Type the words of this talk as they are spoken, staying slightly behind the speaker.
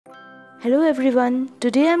Hello everyone,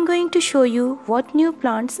 today I am going to show you what new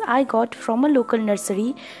plants I got from a local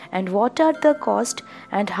nursery and what are the cost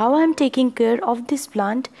and how I am taking care of this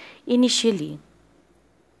plant initially.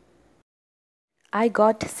 I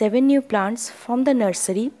got 7 new plants from the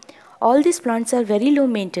nursery. All these plants are very low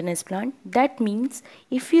maintenance plant. That means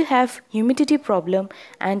if you have humidity problem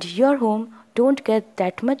and your home don't get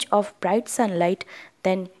that much of bright sunlight,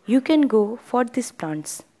 then you can go for these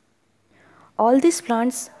plants. All these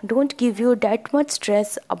plants don't give you that much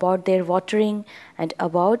stress about their watering and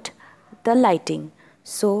about the lighting.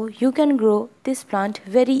 So you can grow this plant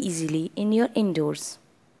very easily in your indoors.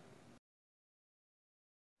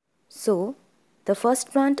 So the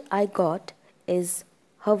first plant I got is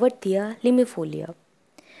Haworthia limifolia.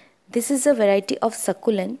 This is a variety of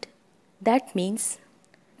succulent. That means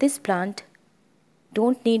this plant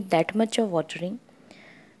don't need that much of watering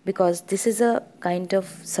because this is a kind of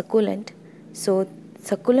succulent. So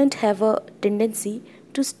succulent have a tendency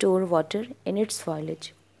to store water in its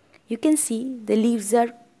foliage. You can see the leaves are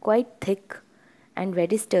quite thick and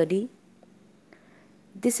very sturdy.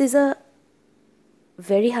 This is a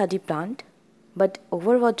very hardy plant, but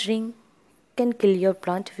overwatering can kill your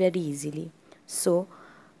plant very easily. So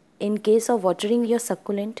in case of watering your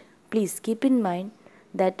succulent, please keep in mind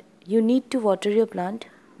that you need to water your plant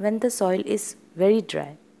when the soil is very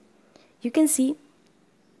dry. You can see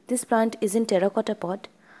this plant is in terracotta pot.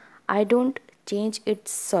 I don't change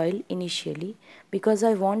its soil initially because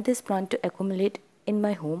I want this plant to accumulate in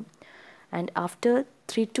my home, and after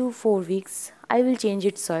 3 to 4 weeks I will change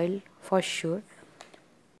its soil for sure.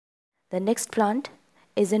 The next plant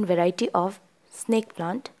is in variety of snake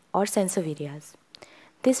plant or sansevieras.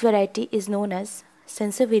 This variety is known as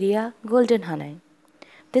Sansevieria goldenhanai.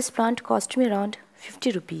 This plant cost me around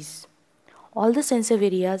 50 rupees. All the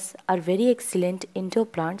sansevierias are very excellent indoor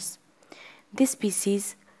plants. This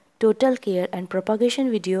species total care and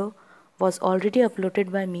propagation video was already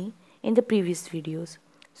uploaded by me in the previous videos.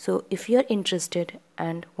 So if you are interested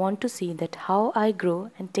and want to see that how I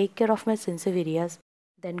grow and take care of my sansevierias,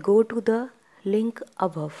 then go to the link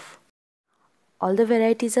above. All the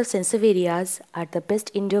varieties of sansevierias are the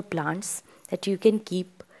best indoor plants that you can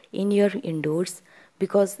keep in your indoors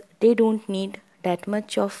because they don't need that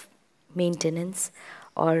much of maintenance,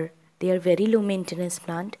 or they are very low maintenance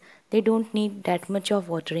plant. They don't need that much of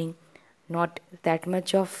watering, not that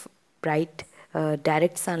much of bright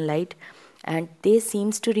direct sunlight, and they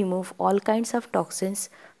seems to remove all kinds of toxins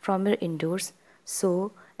from your indoors.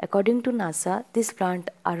 So according to NASA, these plants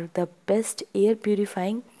are the best air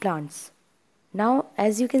purifying plants. Now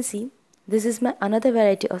as you can see, this is my another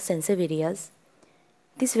variety of sansevierias.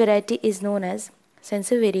 This variety is known as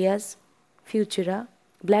Sansevierias futura,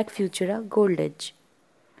 Black Futura Gold Edge.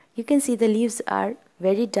 You can see the leaves are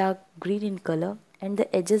very dark green in color and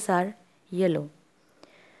the edges are yellow.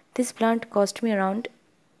 This plant cost me around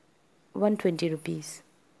 120 rupees.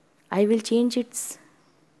 I will change its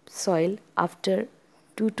soil after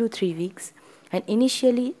 2 to 3 weeks, and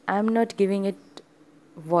initially I am not giving it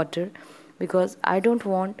water because I don't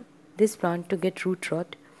want this plant to get root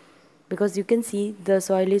rot, because you can see the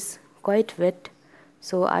soil is quite wet.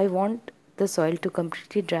 So I want the soil to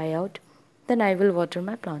completely dry out, then I will water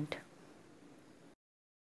my plant.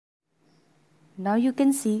 Now you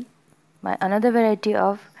can see my another variety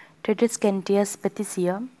of Tradescantia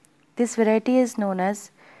speticea. This variety is known as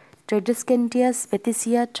Tradescantia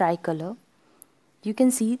speticea tricolor. You can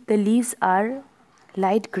see the leaves are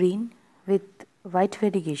light green with white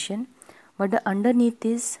variegation, but the underneath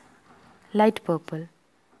is light purple.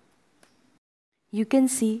 You can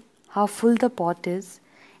see how full the pot is.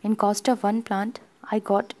 In cost of one plant, I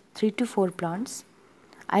got 3 to 4 plants.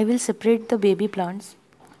 I will separate the baby plants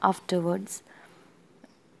afterwards.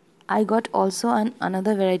 I got also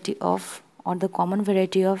another variety of, or the common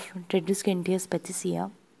variety of Tradescantia speticea.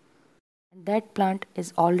 That plant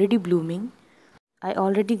is already blooming. I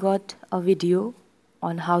already got a video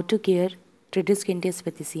on how to care Tradescantia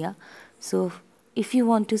speticea. So if you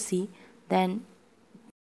want to see, then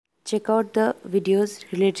check out the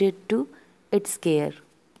videos related to its care.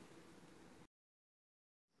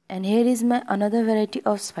 And here is my another variety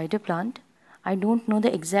of spider plant. I don't know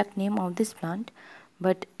the exact name of this plant,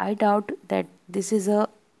 but I doubt that this is a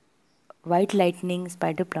white lightning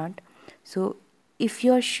spider plant. So if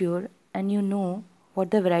you are sure and you know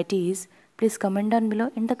what the variety is, please comment down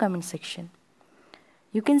below in the comment section.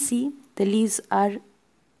 You can see the leaves are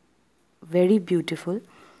very beautiful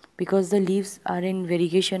because the leaves are in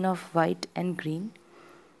variegation of white and green.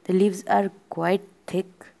 The leaves are quite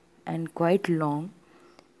thick and quite long.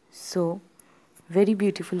 So very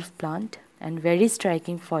beautiful plant and very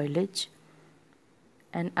striking foliage.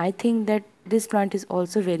 and I think that this plant is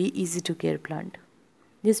also very easy to care plant.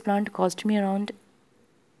 This plant cost me around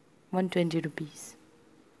 120 rupees.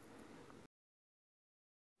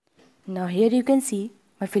 Now here you can see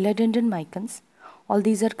my philodendron micans. All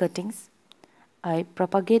these are cuttings. I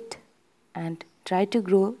propagate and try to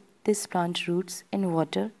grow this plant roots in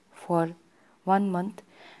water for 1 month,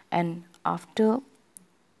 and after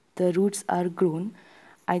the roots are grown,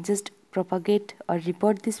 I just propagate or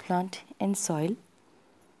repot this plant in soil.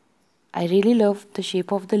 I really love the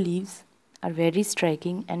shape of the leaves, are very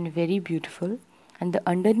striking and very beautiful, and the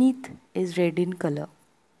underneath is red in color.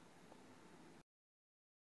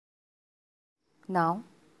 Now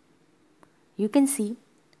you can see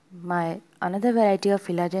my another variety of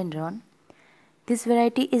philodendron. This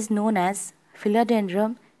variety is known as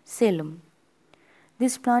Philodendron salum.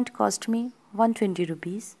 This plant cost me 120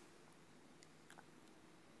 rupees.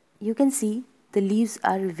 You can see the leaves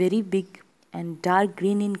are very big and dark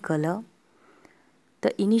green in color.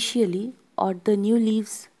 The initially or the new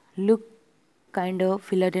leaves look kind of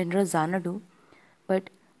Philodendron Xanadu, but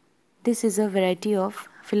this is a variety of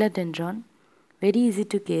philodendron, very easy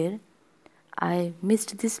to care. I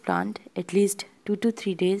missed this plant at least 2 to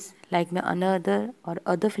 3 days like my another or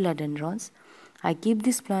other philodendrons. I keep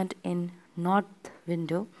this plant in north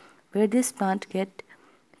window where this plant get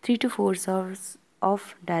 3 to 4 hours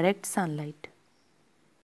of direct sunlight.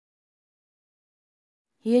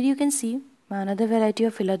 Here you can see my another variety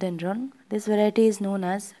of philodendron. This variety is known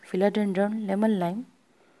as philodendron lemon lime.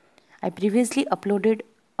 I previously uploaded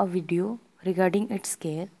a video regarding its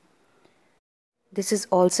care. This is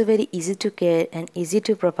also very easy to care and easy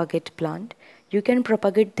to propagate plant. You can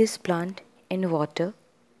propagate this plant in water.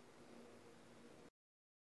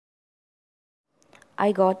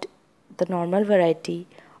 I got the normal variety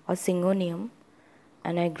of syngonium,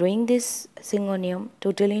 and I growing this syngonium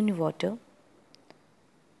totally in water.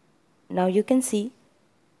 Now you can see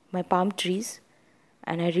my palm trees,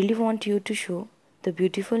 and I really want you to show the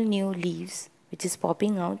beautiful new leaves which is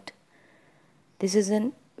popping out. This is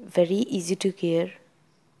a very easy to care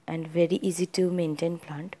and very easy to maintain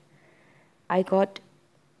plant. I got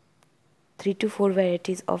 3 to 4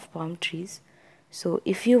 varieties of palm trees. So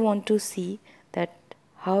if you want to see that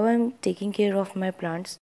how I'm taking care of my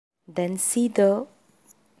plants, then see the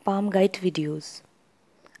palm guide videos.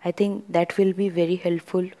 I think that will be very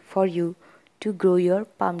helpful for you to grow your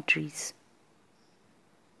palm trees.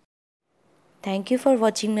 Thank you for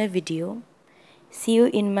watching my video. See you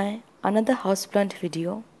in my another houseplant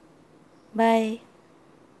video. Bye.